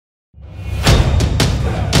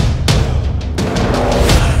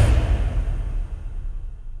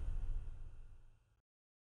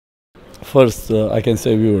First, I can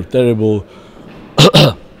say we were terrible.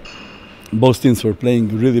 Both teams were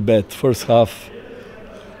playing really bad first half.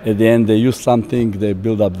 At the end, they used something, they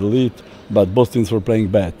built up the lead, but both teams were playing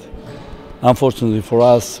bad. Unfortunately for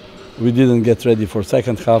us, we didn't get ready for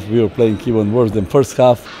second half. We were playing even worse than first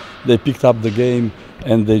half. They picked up the game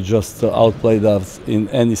and they just outplayed us in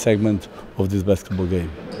any segment of this basketball game.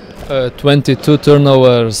 22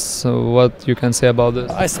 turnovers, what you can say about this?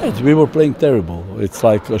 I said we were playing terrible. It's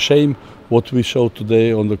like a shame what we showed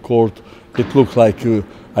today on the court. It looked like,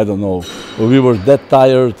 I don't know, we were that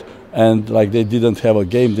tired and like they didn't have a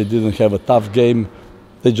game, they didn't have a tough game.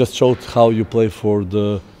 They just showed how you play for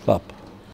the club.